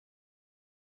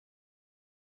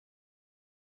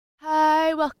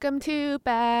Hi, welcome to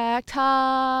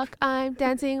Backtalk. I'm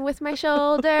dancing with my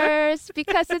shoulders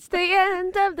because it's the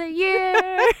end of the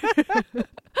year.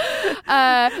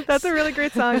 That's a really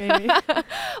great song, Amy.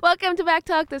 Welcome to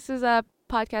Backtalk. This is a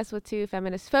podcast with two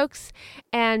feminist folks.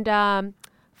 And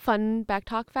fun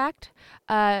Backtalk fact.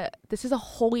 This is a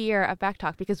whole year of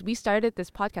Backtalk because we started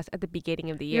this podcast at the beginning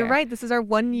of the year. You're right. This is our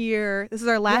 1 year. This is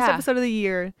our last episode of the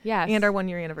year. Yes. And our 1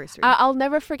 year anniversary. I'll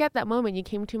never forget that moment you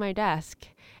came to my desk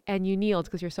and you kneeled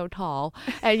because you're so tall.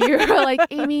 And you were like,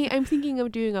 Amy, I'm thinking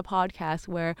of doing a podcast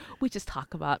where we just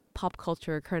talk about pop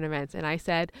culture, current events. And I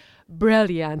said,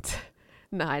 brilliant.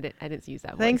 No, I didn't use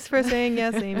that Thanks voice. for saying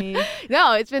yes, Amy.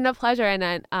 No, it's been a pleasure.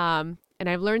 And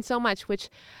I've learned so much, which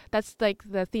that's like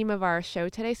the theme of our show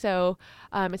today. So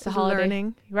it's a holiday.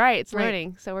 Learning. Right, it's Right.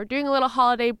 learning. So we're doing a little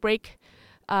holiday break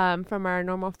from our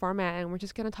normal format, and we're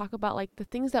just going to talk about like the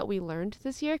things that we learned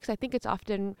this year, because I think it's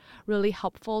often really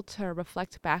helpful to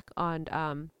reflect back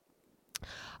on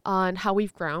how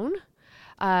we've grown.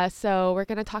 So we're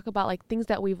going to talk about like things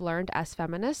that we've learned as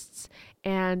feminists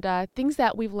and things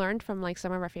that we've learned from like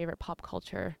some of our favorite pop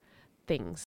culture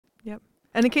things. Yep.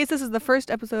 And in case this is the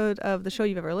first episode of the show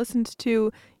you've ever listened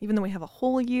to, even though we have a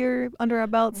whole year under our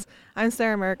belts, I'm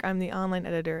Sarah Merck. I'm the online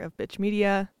editor of Bitch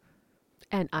Media.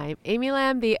 And I'm Amy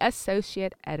Lamb, the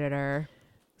associate editor.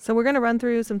 So we're going to run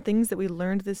through some things that we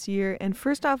learned this year. And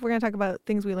first off, we're going to talk about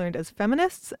things we learned as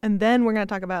feminists. And then we're going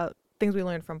to talk about things we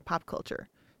learned from pop culture.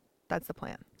 That's the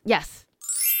plan. Yes.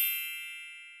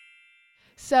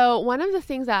 So one of the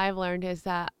things that I've learned is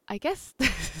that, I guess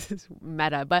this is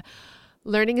meta, but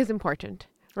learning is important,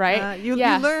 right? You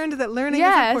learned that learning is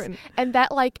important. And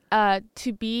that like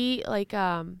to be like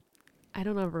I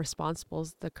don't know if responsible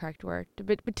is the correct word,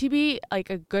 but to be like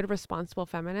a good responsible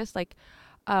feminist, like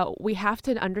we have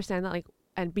to understand that like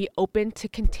and be open to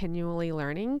continually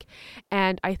learning.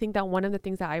 And I think that one of the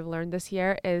things that I've learned this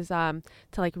year is to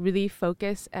like really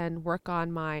focus and work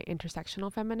on my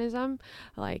intersectional feminism.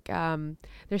 Like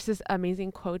there's this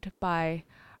amazing quote by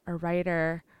a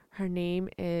writer. Her name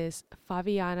is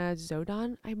Faviana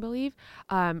Zodon, I believe.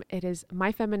 It is,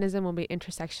 my feminism will be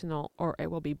intersectional or it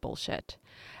will be bullshit.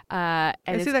 And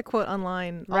I see that quote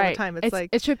online all the time.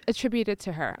 It's attributed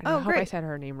to her. And I hope I said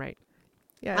her name right.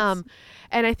 Yeah.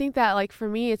 And I think that like for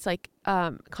me, it's like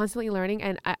constantly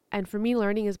learning, and for me,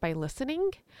 learning is by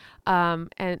listening,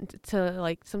 and to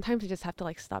like sometimes I just have to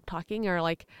like stop talking or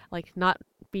like not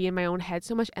be in my own head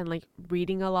so much and like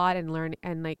reading a lot and learn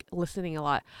and like listening a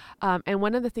lot. And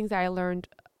one of the things that I learned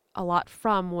a lot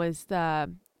from was the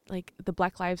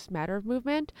Black Lives Matter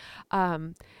movement,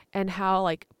 and how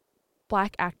like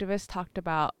Black activists talked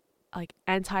about like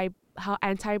how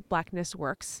anti-Blackness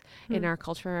works in our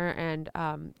culture and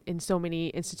in so many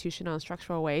institutional and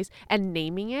structural ways, and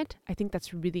naming it. I think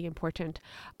that's really important.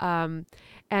 And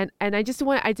I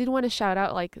did want to shout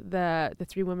out like the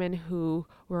three women who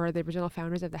were the original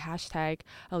founders of the hashtag,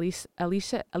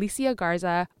 Alicia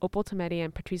Garza, Opal Tometi,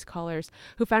 and Patrisse Cullors,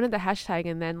 who founded the hashtag,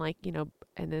 and then like, you know,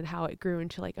 and then how it grew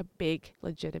into like a big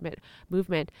legitimate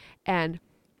movement, and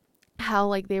how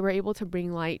like they were able to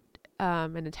bring light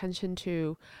and attention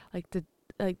to like the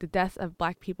death of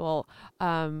Black people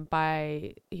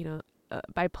by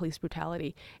police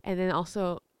brutality, and then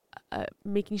also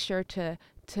making sure to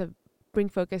bring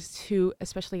focus to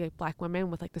especially like Black women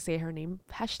with like the Say Her Name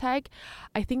hashtag.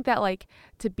 I think that like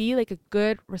to be like a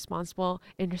good, responsible,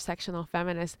 intersectional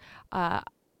feminist, I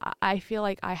feel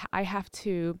like I have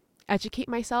to educate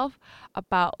myself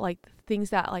about like things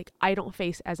that like I don't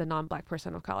face as a non-Black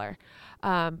person of color,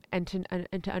 and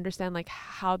to understand like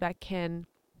how I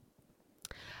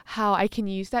can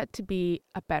use that to be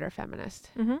a better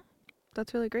feminist. Mm-hmm.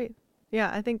 That's really great.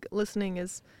 Yeah, I think listening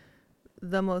is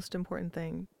the most important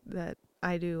thing that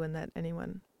I do and that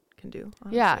anyone can do,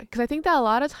 honestly. Yeah, because I think that a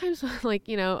lot of times, like,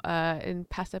 you know, in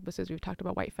past episodes we've talked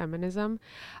about white feminism.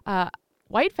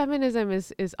 White feminism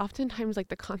is oftentimes like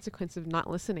the consequence of not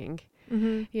listening,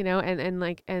 you know, and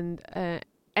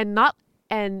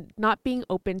not being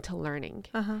open to learning,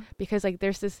 because like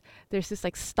there's this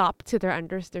like stop to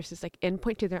there's this like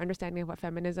endpoint to their understanding of what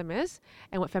feminism is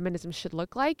and what feminism should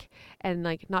look like, and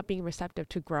like not being receptive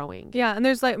to growing. Yeah, and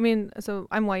there's like, I mean, so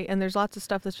I'm white, and there's lots of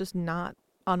stuff that's just not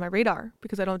on my radar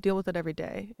because I don't deal with it every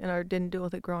day, and I didn't deal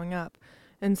with it growing up,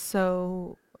 and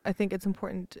so I think it's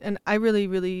important, and I really,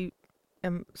 really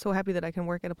am so happy that I can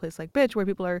work at a place like Bitch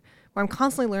where I'm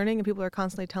constantly learning and people are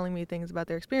constantly telling me things about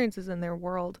their experiences in their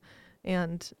world.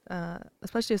 And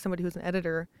especially as somebody who's an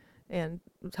editor and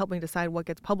helping decide what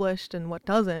gets published and what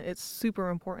doesn't, it's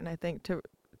super important, I think, to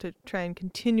try and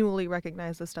continually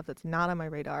recognize the stuff that's not on my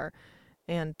radar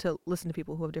and to listen to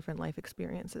people who have different life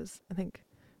experiences. I think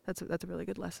that's a really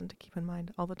good lesson to keep in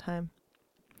mind all the time.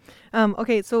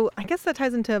 Okay, so I guess that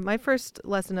ties into my first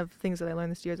lesson of things that I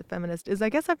learned this year as a feminist is I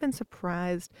guess I've been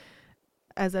surprised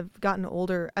as I've gotten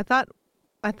older. I thought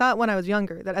when I was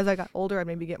younger that as I got older I'd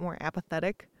maybe get more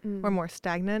apathetic or more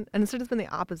stagnant, and instead it's been the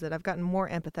opposite. I've gotten more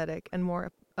empathetic and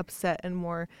more upset and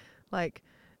more like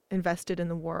invested in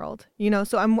the world.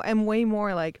 So I'm way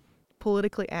more like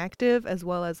politically active as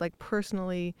well as like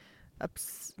personally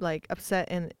upset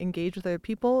and engaged with other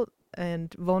people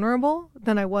and vulnerable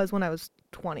than I was when I was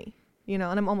 20, and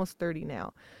I'm almost 30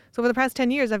 now. So over the past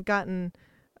 10 years, I've gotten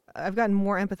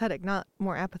more empathetic, not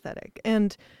more apathetic.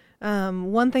 And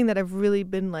one thing that I've really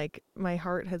been like, my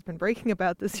heart has been breaking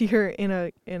about this year in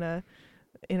a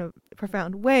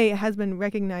profound way has been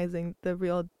recognizing the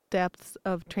real depths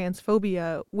of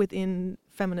transphobia within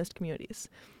feminist communities.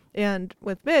 And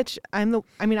with Bitch, I'm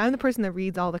the person that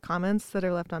reads all the comments that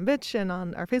are left on Bitch and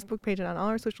on our Facebook page and on all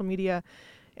our social media.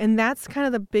 And that's kind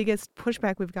of the biggest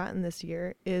pushback we've gotten this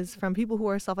year is from people who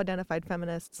are self-identified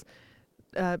feminists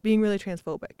being really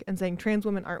transphobic and saying trans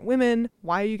women aren't women.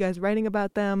 Why are you guys writing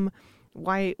about them?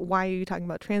 Why are you talking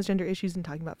about transgender issues and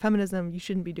talking about feminism? You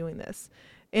shouldn't be doing this.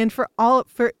 And for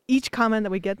each comment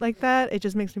that we get like that, it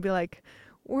just makes me be like,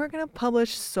 we're gonna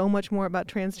publish so much more about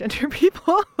transgender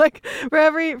people. Like for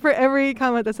every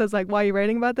comment that says like, why are you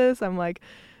writing about this? I'm like,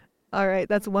 all right,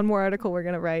 that's one more article we're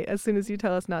gonna write. As soon as you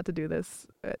tell us not to do this,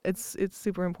 it's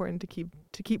super important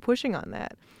to keep pushing on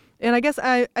that. And I guess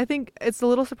I think it's a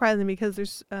little surprising because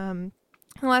there's in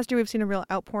the last year we've seen a real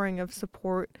outpouring of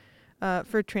support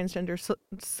for transgender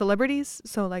celebrities.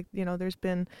 So like there's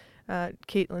been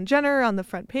Caitlyn Jenner on the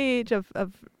front page of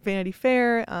Vanity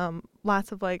Fair.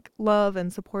 Lots of like love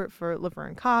and support for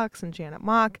Laverne Cox and Janet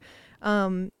Mock,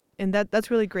 and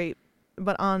that's really great.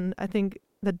 But I think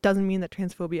that doesn't mean that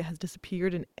transphobia has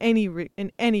disappeared in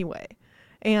any way,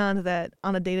 and that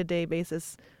on a day-to-day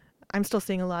basis, I'm still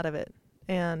seeing a lot of it,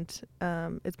 and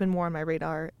it's been more on my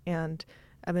radar, and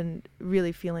I've been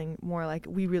really feeling more like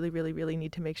we really, really, really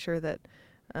need to make sure that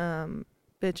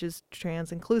Bitch is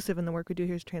trans inclusive and the work we do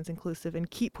here is trans inclusive,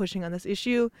 and keep pushing on this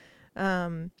issue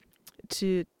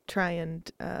to try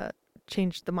and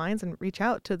change the minds and reach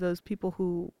out to those people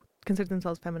who consider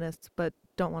themselves feminists but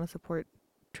don't want to support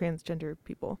transgender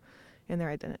people in their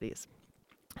identities.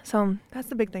 So that's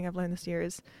the big thing I've learned this year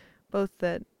is both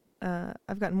that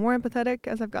I've gotten more empathetic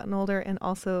as I've gotten older, and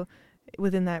also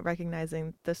within that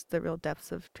recognizing the real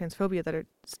depths of transphobia that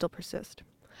still persist.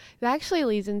 That actually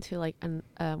leads into like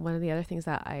one of the other things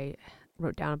that I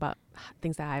wrote down about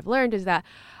things that I've learned is that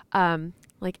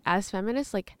like as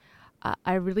feminists, like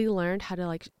I really learned how to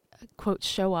like quote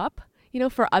show up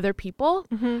for other people.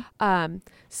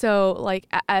 So like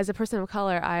as a person of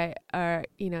color,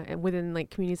 and within like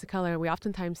communities of color, we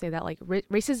oftentimes say that like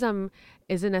racism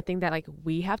isn't a thing that like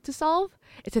we have to solve.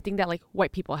 It's a thing that like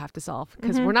white people have to solve,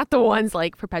 because we're not the ones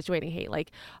like perpetuating hate.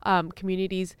 Like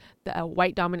communities, the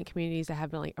white dominant communities that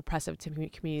have been like oppressive to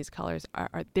communities of colors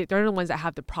they're the ones that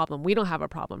have the problem. We don't have a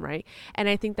problem, right? And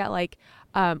I think that like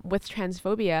with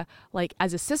transphobia, like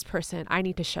as a cis person, I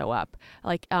need to show up.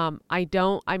 Like I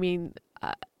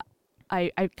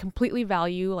completely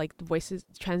value like the voices,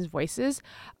 trans voices,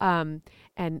 and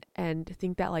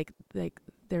think that like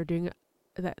they're doing that.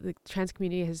 The trans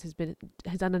community has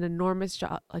done an enormous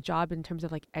job in terms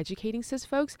of like educating cis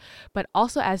folks, but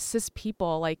also as cis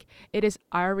people, like it is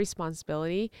our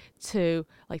responsibility to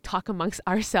like talk amongst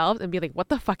ourselves and be like, what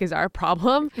the fuck is our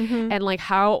problem, and like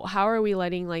how are we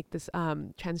letting like this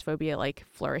transphobia like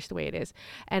flourish the way it is.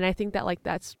 And I think that like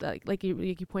that's like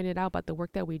you pointed out about the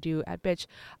work that we do at Bitch.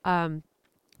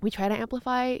 We try to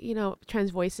amplify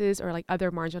trans voices or like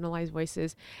other marginalized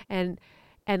voices, and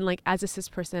like as a cis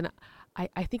person,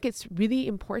 I think it's really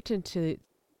important to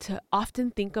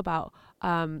often think about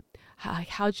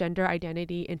how gender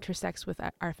identity intersects with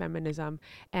our feminism,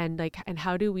 and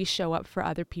how do we show up for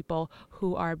other people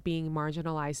who are being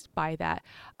marginalized by that,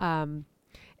 and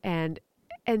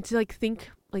to like think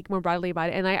like more broadly about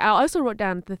it. And I also wrote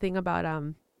down the thing about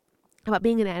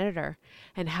being an editor,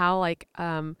 and how like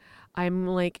I'm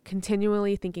like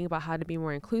continually thinking about how to be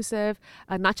more inclusive,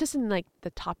 not just in like the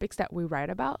topics that we write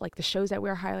about, like the shows that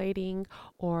we're highlighting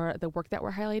or the work that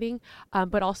we're highlighting,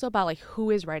 but also about like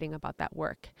who is writing about that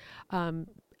work,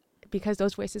 because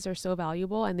those voices are so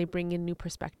valuable and they bring in new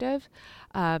perspective.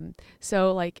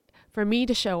 So like for me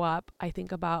to show up, I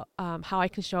think about how I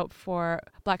can show up for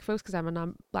Black folks because I'm a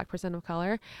non-Black person of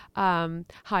color, how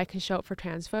I can show up for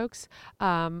trans folks,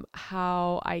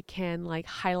 how I can like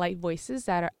highlight voices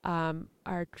that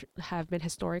have been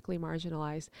historically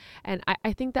marginalized. And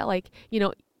I think that like,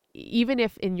 even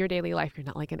if in your daily life you're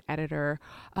not like an editor,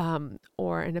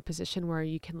 or in a position where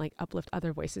you can like uplift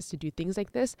other voices to do things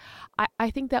like this, I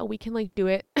think that we can like do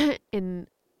it in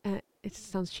it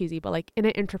sounds cheesy, but like in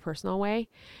an interpersonal way,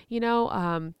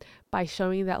 by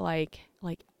showing that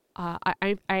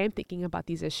I am thinking about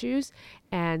these issues,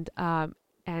 and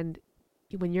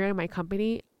when you're in my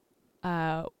company,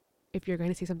 if you're going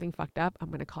to say something fucked up, I'm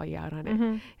going to call you out on it.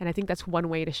 Mm-hmm. And I think that's one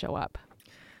way to show up.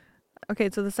 Okay,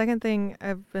 so the second thing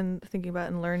I've been thinking about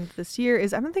and learned this year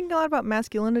is I've been thinking a lot about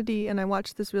masculinity, and I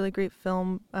watched this really great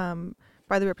film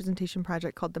by the Representation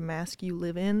Project called The Mask You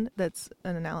Live In. That's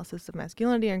an analysis of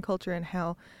masculinity and culture, and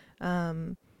how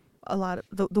a lot of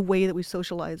the way that we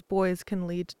socialize boys can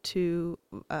lead to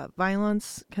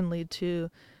violence, can lead to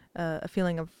a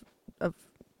feeling of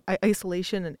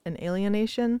isolation and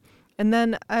alienation. And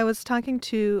then I was talking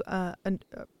to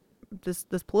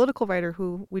this political writer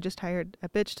who we just hired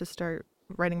at Bitch to start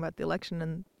writing about the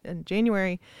election in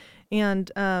January,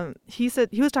 and he said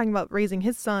he was talking about raising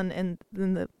his son, and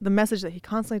then the message that he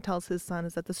constantly tells his son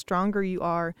is that the stronger you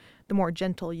are, the more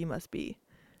gentle you must be.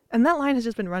 And that line has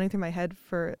just been running through my head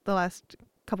for the last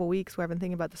couple weeks, where I've been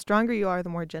thinking about the stronger you are, the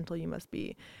more gentle you must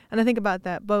be. And I think about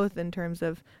that both in terms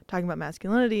of talking about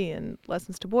masculinity and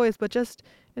lessons to boys, but just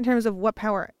in terms of what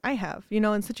power I have.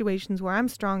 In situations where I'm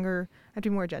stronger, I have to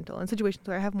be more gentle. In situations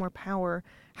where I have more power,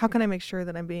 how can I make sure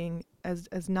that I'm being as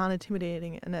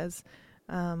non-intimidating and as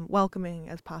welcoming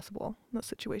as possible in those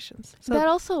situations? So that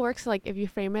also works like if you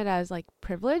frame it as like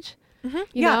privilege. Mm-hmm.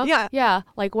 Yeah.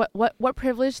 Like what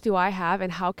privilege do I have,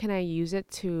 and how can I use it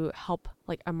to help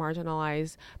like a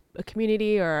marginalized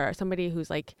community or somebody who's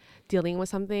like dealing with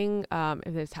something,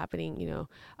 if it's happening,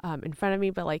 in front of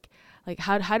me. But like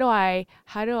how do I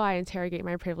interrogate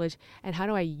my privilege, and how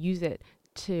do I use it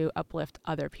to uplift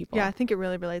other people? Yeah, I think it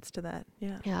really relates to that.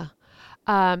 Yeah.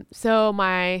 Yeah. So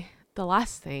the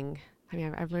last thing. I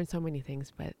mean, I've learned so many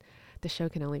things, but the show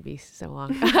can only be so long.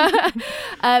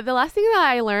 The last thing that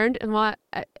I learned, and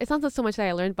it's not so much that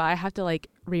I learned, but I have to like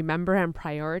remember and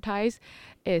prioritize,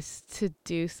 is to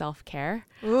do self-care.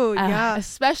 Ooh, yeah.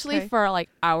 Especially for like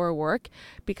our work,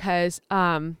 because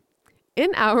in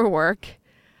our work,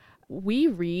 we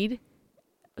read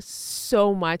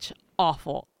so much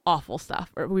awful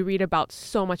stuff, or we read about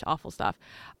so much awful stuff.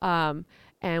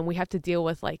 And we have to deal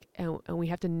with and we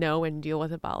have to know and deal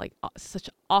with about like such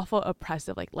awful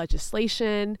oppressive like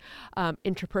legislation,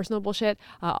 interpersonal bullshit,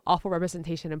 awful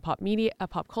representation in pop media,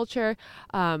 pop culture.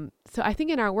 So I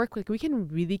think in our work, like we can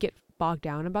really get bogged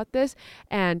down about this.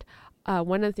 And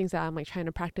one of the things that I'm like trying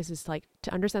to practice is like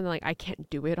to understand that like I can't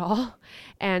do it all,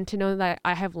 and to know that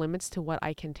I have limits to what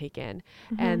I can take in,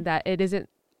 and that it isn't.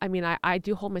 I mean, I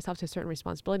do hold myself to a certain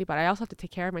responsibility, but I also have to take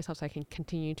care of myself so I can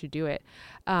continue to do it.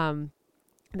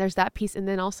 There's that piece, and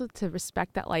then also to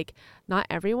respect that like not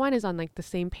everyone is on like the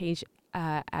same page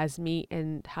as me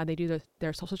in how they do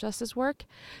their social justice work.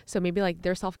 So maybe like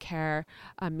their self-care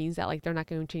means that like they're not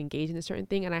going to engage in a certain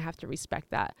thing, and I have to respect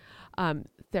that.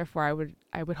 Therefore,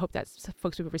 I would hope that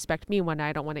folks would respect me when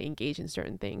I don't want to engage in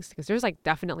certain things, because there's like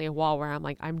definitely a wall where I'm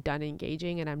like, I'm done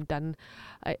engaging, and I'm done,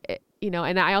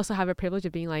 and I also have a privilege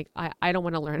of being like, I don't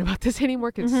want to learn about this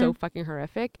anymore because it's so fucking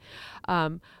horrific.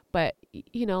 But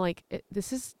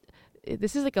this is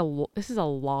a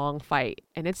long fight,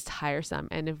 and it's tiresome.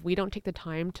 And if we don't take the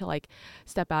time to like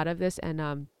step out of this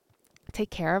and take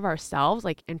care of ourselves,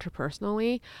 like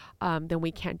interpersonally, then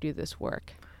we can't do this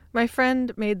work. My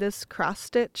friend made this cross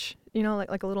stitch,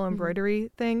 like a little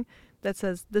embroidery thing that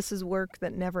says, "This is work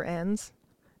that never ends."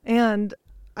 And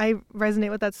I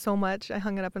resonate with that so much. I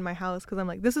hung it up in my house because I'm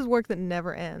like, this is work that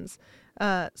never ends.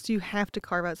 So you have to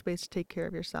carve out space to take care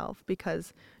of yourself,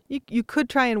 because you could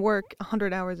try and work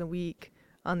 100 hours a week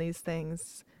on these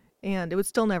things and it would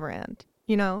still never end.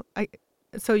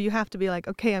 So you have to be like,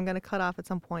 okay, I'm going to cut off at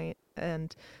some point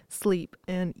and sleep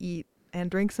and eat and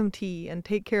drink some tea and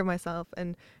take care of myself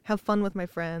and have fun with my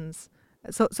friends,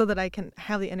 so that I can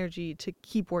have the energy to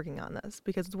keep working on this,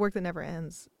 because it's work that never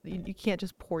ends. You can't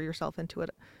just pour yourself into it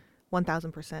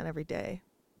 1,000% every day.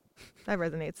 That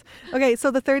resonates. Okay, so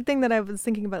the third thing that I was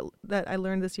thinking about that I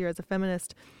learned this year as a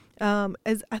feminist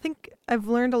is I think I've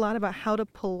learned a lot about how to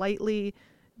politely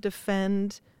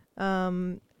defend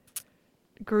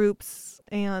groups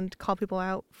and call people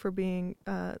out for being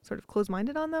sort of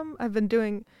closed-minded on them. I've been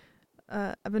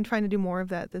trying to do more of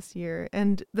that this year.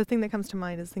 And the thing that comes to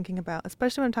mind is thinking about,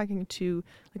 especially when I'm talking to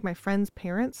like my friends'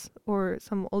 parents or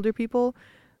some older people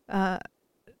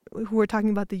who are talking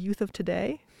about the youth of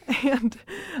today. And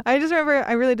I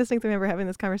really distinctly remember having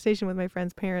this conversation with my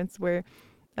friends' parents where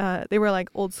they were like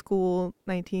old school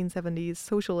 1970s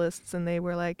socialists, and they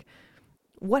were like,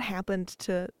 what happened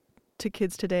to to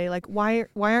kids today, like why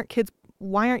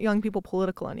aren't young people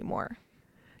political anymore?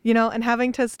 You know, and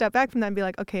having to step back from that and be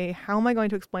like, okay, how am I going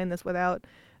to explain this without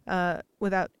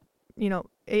you know,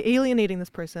 alienating this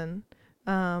person,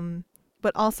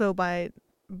 but also by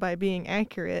being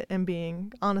accurate and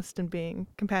being honest and being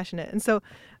compassionate. And so,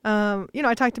 you know,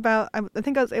 I talked about, I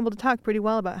think I was able to talk pretty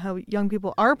well about how young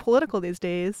people are political these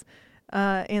days,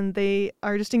 and they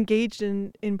are just engaged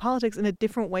in politics in a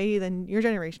different way than your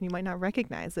generation. You might not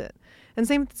recognize it. And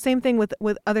same thing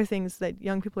with other things that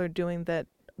young people are doing that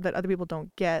other people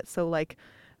don't get. So like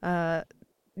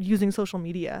using social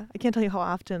media. I can't tell you how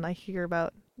often I hear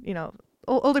about, you know,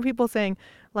 older people saying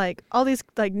like all these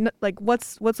like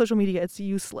what's social media, it's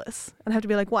useless. And I have to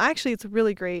be like, well, actually it's a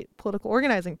really great political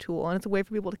organizing tool, and it's a way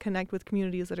for people to connect with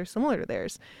communities that are similar to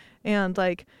theirs. And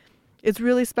like it's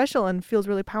really special and feels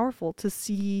really powerful to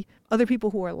see other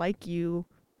people who are like you,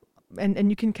 and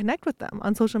you can connect with them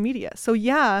on social media. So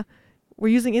yeah, we're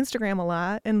using Instagram a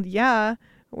lot, and yeah,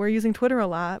 we're using Twitter a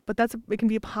lot, but it can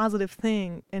be a positive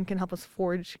thing and can help us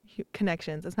forge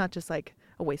connections. It's not just like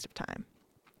a waste of time.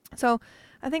 So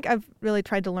I think I've really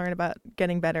tried to learn about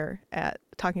getting better at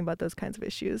talking about those kinds of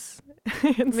issues.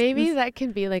 Maybe that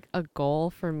can be like a goal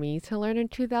for me to learn in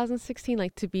 2016,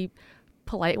 like to be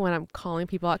polite when I'm calling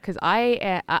people out, because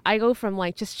I go from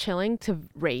like just chilling to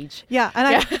rage. Yeah, and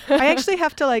I actually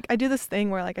have to like, I do this thing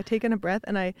where like I take in a breath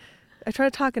and I try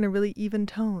to talk in a really even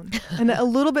tone. And a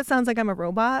little bit sounds like I'm a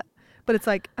robot, but it's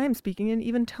like I am speaking in an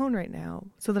even tone right now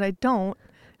so that I don't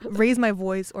raise my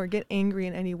voice or get angry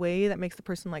in any way that makes the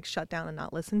person like shut down and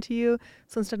not listen to you.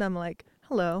 So instead I'm like,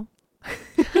 hello.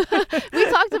 We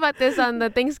talked about this on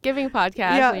the Thanksgiving podcast.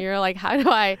 Yeah. And you're like, how do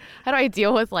I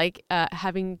deal with like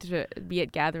having to be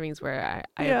at gatherings where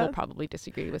I will probably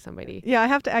disagree with somebody? Yeah, I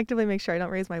have to actively make sure I don't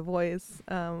raise my voice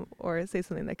or say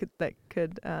something that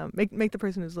could make the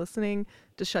person who's listening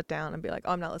just shut down and be like,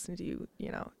 oh, I'm not listening to you.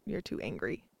 You know, you're too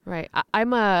angry. Right.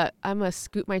 I'm a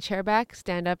scoot my chair back,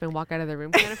 stand up, and walk out of the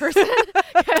room kind of person.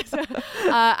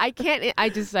 I can't.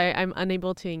 I'm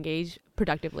unable to engage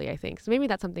productively, I think. So maybe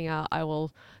that's something I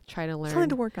will try to learn. Something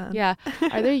to work on. Yeah.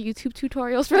 Are there YouTube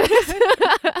tutorials for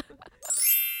this?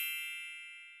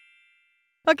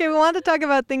 Okay, we wanted to talk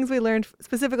about things we learned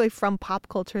specifically from pop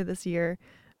culture this year.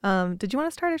 Did you want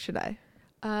to start or should I?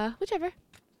 Whichever.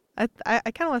 I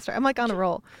kind of want to start. I'm like on a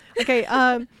roll. Okay.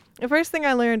 The first thing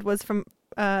I learned was from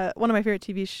one of my favorite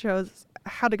TV shows,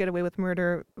 How to Get Away with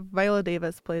Murder. Viola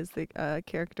Davis plays the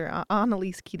character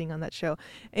Annalise Keating on that show.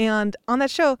 And on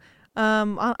that show,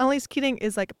 Annalise Keating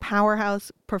is like a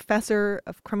powerhouse professor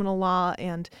of criminal law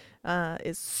and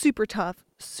is super tough,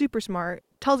 super smart,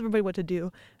 tells everybody what to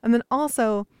do, and then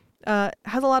also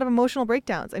has a lot of emotional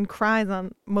breakdowns and cries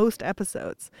on most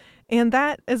episodes. And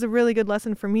that is a really good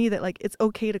lesson for me that like it's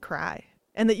okay to cry.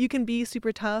 And that you can be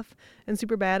super tough and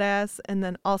super badass and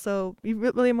then also be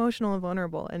really emotional and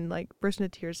vulnerable and like burst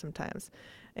into tears sometimes.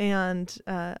 And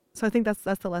so I think that's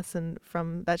the lesson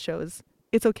from that show is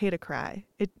it's okay to cry.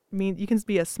 It means you can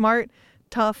be a smart,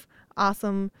 tough,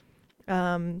 awesome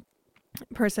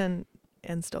person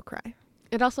and still cry.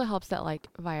 It also helps that like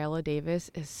Viola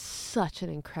Davis is such an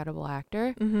incredible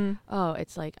actor. Mm-hmm. Oh,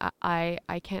 it's like I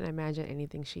can't imagine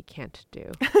anything she can't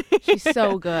do. She's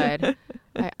so good.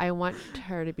 I want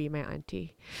her to be my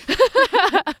auntie.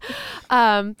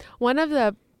 One of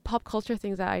the pop culture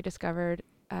things that I discovered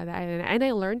and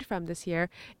I learned from this year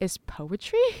is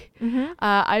poetry. Mm-hmm.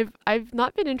 I've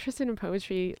not been interested in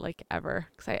poetry like ever,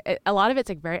 because a lot of it's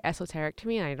like very esoteric to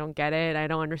me and I don't get it. I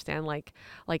don't understand like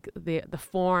the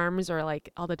forms or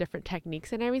like all the different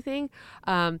techniques and everything.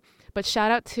 But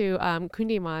shout out to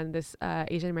Kundiman, this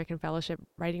Asian American Fellowship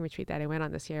writing retreat that I went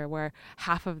on this year, where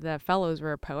half of the fellows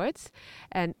were poets,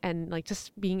 and like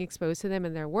just being exposed to them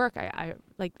and their work,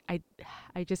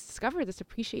 I just discovered this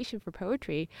appreciation for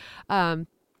poetry.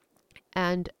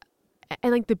 And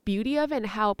like the beauty of it and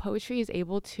how poetry is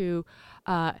able to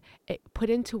put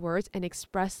into words and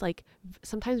express like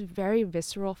sometimes very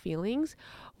visceral feelings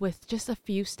with just a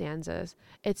few stanzas.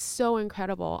 It's so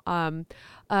incredible.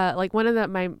 Like one of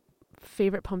my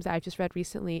favorite poems that I've just read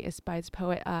recently is by this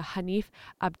poet Hanif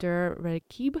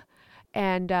Abdurraqib,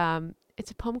 and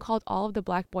it's a poem called "All of the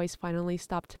Black Boys Finally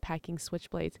Stopped Packing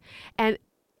Switchblades," and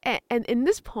in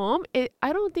this poem,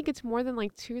 I don't think it's more than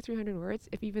like 200 or 300 words,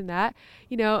 if even that.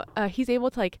 You know, he's able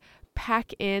to like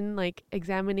pack in like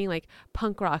examining like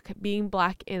punk rock, being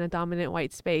black in a dominant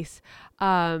white space.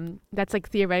 That's like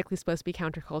theoretically supposed to be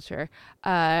counterculture,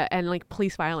 and like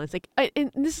police violence. Like,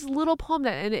 and this is a little poem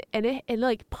that and it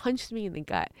like punched me in the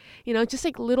gut. You know, just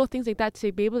like little things like that,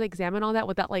 to be able to examine all that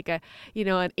without like an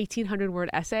 1,800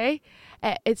 word essay.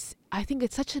 I think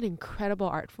it's such an incredible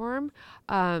art form.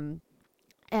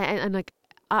 and like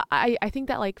I think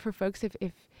that like for folks,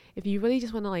 if you really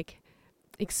just want to like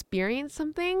experience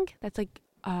something that's like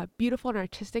beautiful and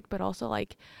artistic, but also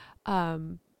like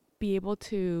be able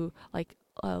to like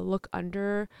look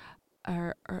under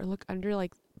or look under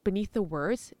like beneath the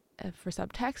words for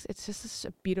subtext, it's just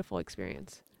a beautiful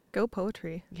experience. Go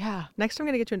poetry. Yeah. Next, I'm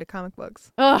going to get you into comic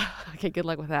books. Oh, okay. Good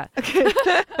luck with that.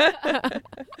 Okay.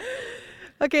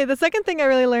 Okay, the second thing I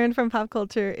really learned from pop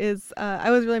culture is I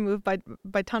was really moved by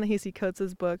Ta-Nehisi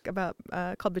Coates' book about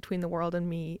called Between the World and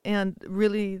Me, and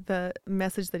really the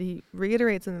message that he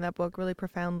reiterates in that book really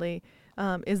profoundly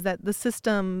is that the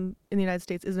system in the United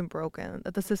States isn't broken,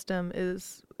 that the system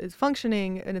is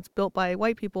functioning, and it's built by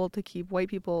white people to keep white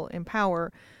people in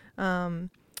power,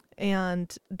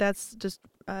 and that's just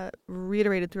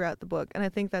reiterated throughout the book, and I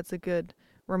think that's a good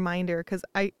reminder, because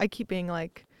I keep being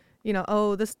like, you know,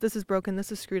 oh, this is broken,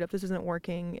 this is screwed up, this isn't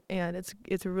working, and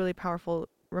it's a really powerful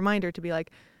reminder to be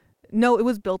like, no, it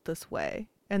was built this way,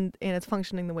 and it's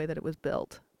functioning the way that it was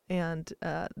built, and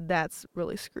that's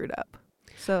really screwed up.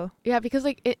 So yeah, because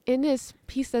like in this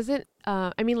piece doesn't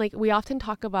I mean, like we often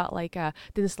talk about like the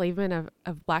enslavement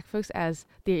of Black folks as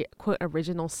the quote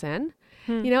original sin,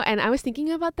 you know, and I was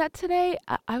thinking about that today.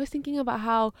 I was thinking about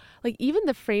how like even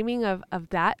the framing of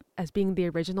that as being the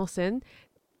original sin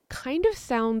kind of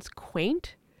sounds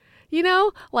quaint, you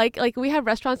know, like we have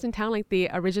restaurants in town like the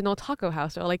original taco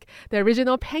house or like the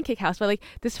original pancake house, but like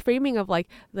this framing of like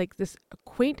this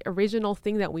quaint original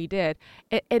thing that we did,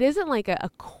 it isn't like a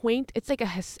quaint, it's like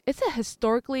it's a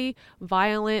historically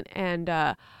violent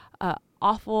and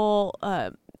awful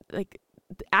like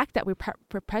act that we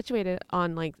perpetuated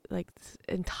on like this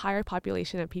entire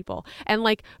population of people. And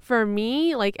like for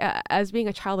me, like as being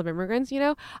a child of immigrants, you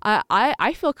know,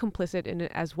 I feel complicit in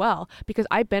it as well, because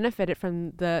I benefited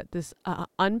from this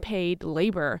unpaid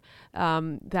labor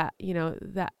that, you know,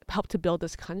 that helped to build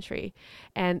this country.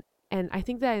 And I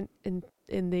think that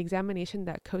in the examination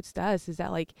that Coates does is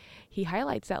that like he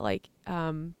highlights that like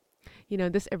you know,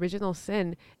 this original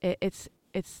sin, it's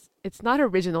not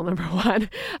original, number one,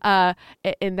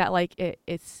 in that like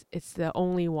it's the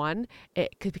only one,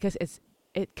 because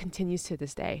it continues to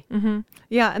this day. Mm-hmm.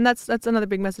 Yeah, and that's another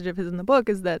big message of his in the book,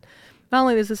 is that not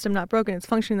only is the system not broken, it's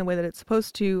functioning the way that it's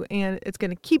supposed to, and it's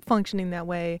going to keep functioning that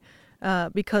way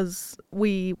because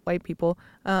we white people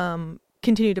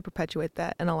continue to perpetuate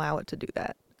that and allow it to do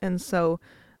that. And so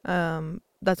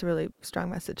that's a really strong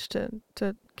message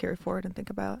to carry forward and think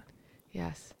about.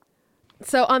 Yes.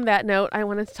 So on that note, I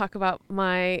wanted to talk about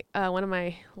my one of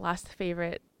my last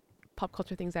favorite pop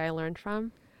culture things that I learned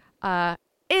from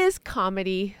is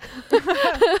comedy.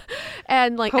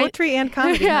 And like poetry and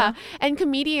comedy. Yeah. Huh? And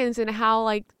comedians, and how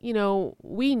like, you know,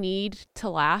 we need to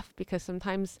laugh because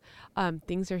sometimes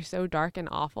things are so dark and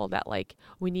awful that like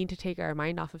we need to take our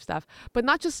mind off of stuff, but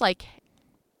not just like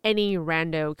any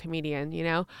rando comedian, you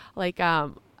know, like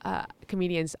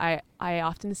comedians. I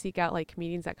often seek out like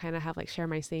comedians that kind of have like share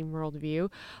my same worldview.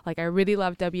 Like I really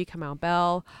love W. Kamau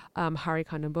Bell, Hari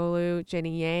Kondabolu,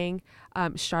 Jenny Yang,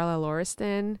 Charla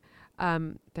Lauriston.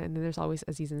 Then there's always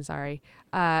Aziz Ansari,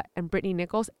 and Brittany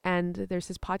Nichols. And there's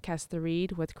this podcast, The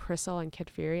Read, with Crystal and Kid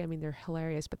Fury. I mean, they're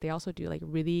hilarious, but they also do like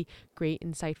really great,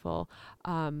 insightful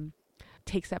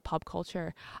takes at pop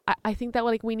culture. I think that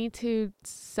like we need to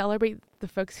celebrate the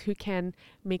folks who can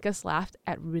make us laugh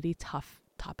at really tough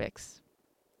topics.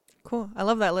 Cool. I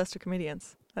love that list of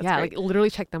comedians. That's great. Like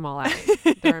literally check them all out.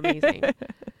 They're amazing.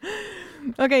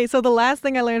 Okay, so the last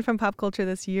thing I learned from pop culture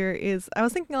this year is I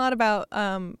was thinking a lot about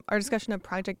our discussion of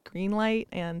Project Greenlight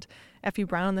and F.U.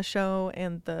 Brown on the show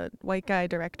and the white guy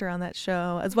director on that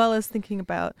show, as well as thinking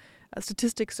about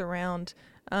statistics around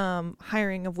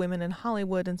hiring of women in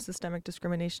Hollywood and systemic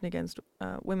discrimination against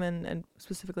women, and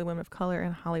specifically women of color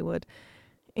in Hollywood.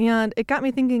 And it got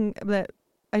me thinking that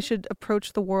I should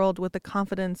approach the world with the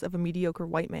confidence of a mediocre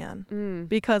white man.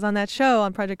 Because on that show,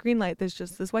 on Project Greenlight, there's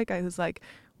just this white guy who's like,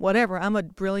 whatever, I'm a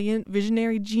brilliant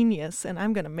visionary genius and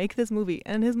I'm going to make this movie.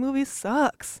 And his movie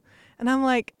sucks. And I'm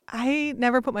like, I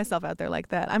never put myself out there like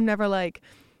that. I'm never like,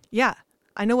 yeah,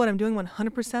 I know what I'm doing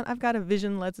 100%. I've got a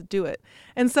vision. Let's do it.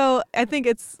 And so I think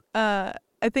it's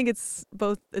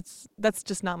both. That's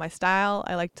just not my style.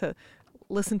 I like to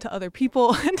listen to other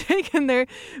people and take in their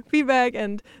feedback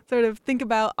and sort of think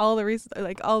about all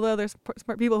the all the other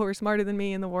smart people who are smarter than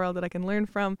me in the world that I can learn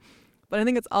from. But I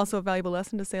think it's also a valuable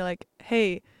lesson to say like,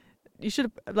 hey, you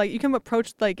should you can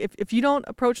approach if you don't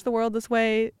approach the world this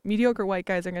way, mediocre white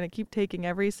guys are going to keep taking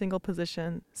every single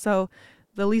position. So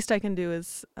the least I can do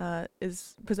is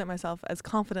present myself as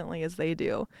confidently as they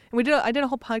do. And I did a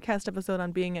whole podcast episode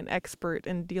on being an expert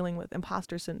in dealing with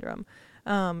imposter syndrome,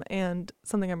 And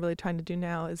something I'm really trying to do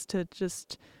now is to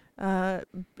just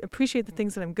appreciate the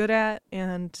things that I'm good at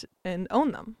and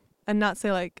own them. And not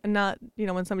say like, and not,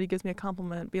 when somebody gives me a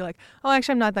compliment, be like, oh,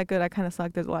 actually, I'm not that good. I kind of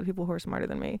suck. There's a lot of people who are smarter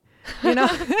than me,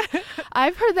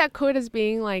 I've heard that quote as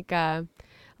being like God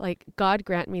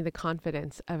grant me the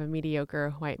confidence of a mediocre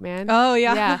white man. Oh,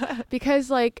 yeah. Yeah. Because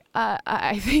like,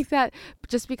 I think that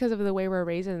just because of the way we're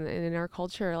raised in our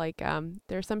culture, like, there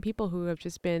are some people who have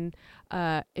just been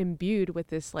imbued with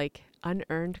this like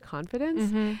unearned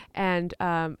confidence.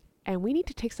 Mm-hmm. And we need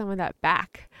to take some of that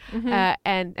back,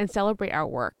 and celebrate our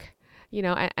work,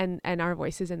 and our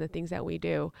voices and the things that we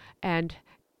do. And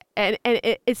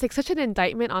it's like such an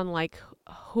indictment on like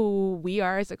who we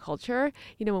are as a culture,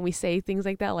 when we say things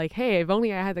like that, like, hey, if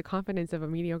only I had the confidence of a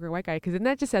mediocre white guy, because then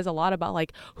that just says a lot about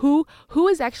like who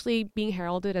is actually being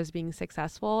heralded as being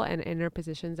successful and in their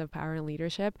positions of power and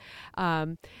leadership,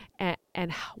 and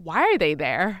why are they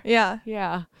there?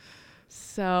 Yeah.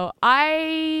 So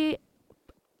I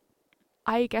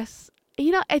guess,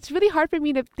 it's really hard for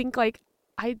me to think like,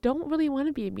 I don't really want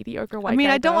to be a mediocre white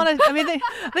guy. I don't want to, I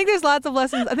think there's lots of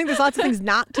lessons. I think there's lots of things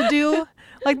not to do,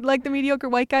 like the mediocre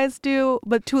white guys do,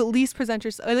 but to at least present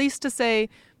yourself, at least to say,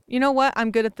 you know what, I'm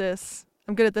good at this.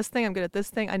 I'm good at this thing. I'm good at this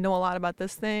thing. I know a lot about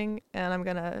this thing. And I'm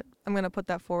going to put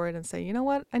that forward and say, you know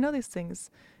what, I know these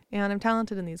things and I'm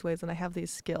talented in these ways and I have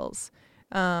these skills,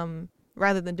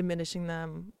 rather than diminishing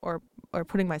them or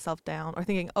putting myself down or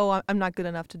thinking, oh, I'm not good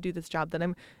enough to do this job that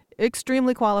I'm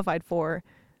extremely qualified for.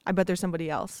 I bet there's somebody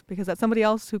else, because that somebody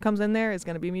else who comes in there is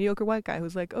going to be a mediocre white guy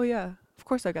who's like, oh yeah, of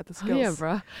course I got the skills. Oh yeah,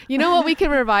 bro. You know what? We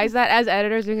can revise that as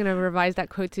editors. We're going to revise that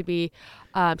quote to be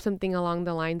something along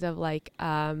the lines of like,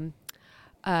 I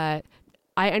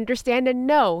understand and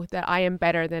know that I am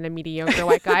better than a mediocre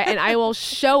white guy, and I will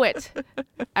show it.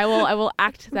 I will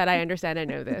act that I understand and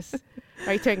know this,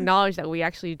 right? To acknowledge that we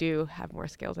actually do have more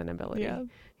skills and ability. Yeah.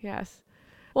 Yes.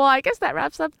 Well, I guess that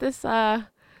wraps up this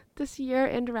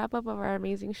year-end wrap-up of our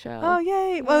amazing show. Oh,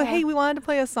 yay. Yeah. Well, hey, we wanted to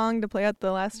play a song to play out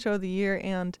the last show of the year,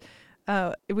 and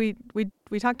we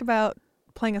talked about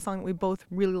playing a song that we both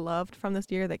really loved from this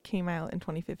year that came out in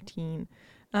 2015.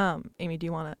 Amy, do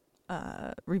you want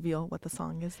to reveal what the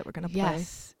song is that we're going to play?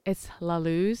 Yes, it's La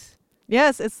Luz.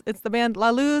 Yes, it's the band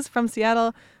La Luz from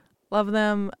Seattle. Love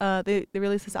them. They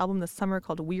released this album this summer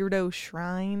called Weirdo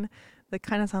Shrine. That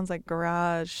kind of sounds like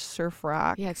garage surf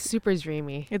rock. Yeah, it's super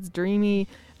dreamy. It's dreamy.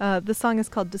 This song is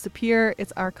called Disappear.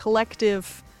 It's our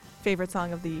collective favorite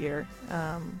song of the year.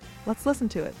 Let's listen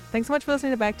to it. Thanks so much for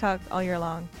listening to Backtalk all year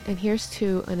long. And here's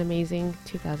to an amazing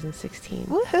 2016.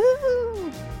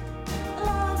 Woohoo!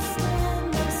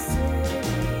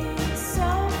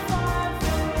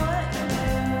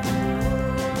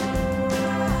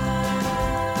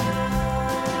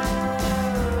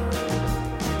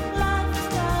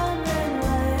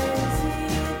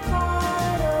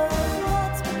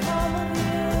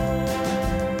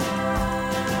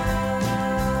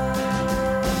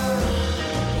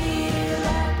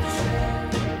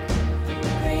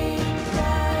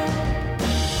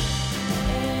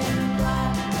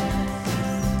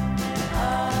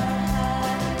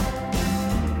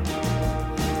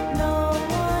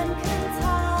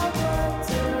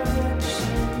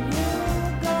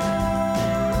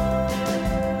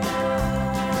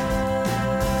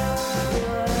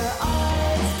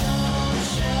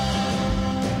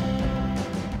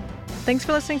 Thanks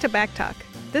for listening to Backtalk.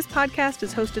 This podcast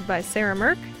is hosted by Sarah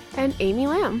Merck and Amy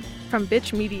Lamb from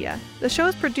Bitch Media. The show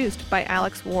is produced by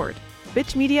Alex Ward.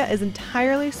 Bitch Media is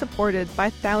entirely supported by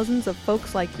thousands of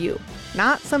folks like you,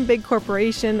 not some big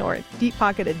corporation or a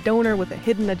deep-pocketed donor with a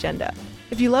hidden agenda.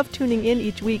 If you love tuning in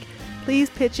each week, please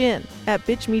pitch in at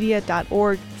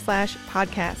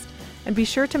bitchmedia.org/podcast and be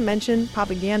sure to mention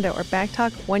propaganda or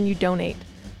Backtalk when you donate.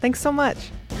 Thanks so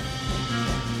much.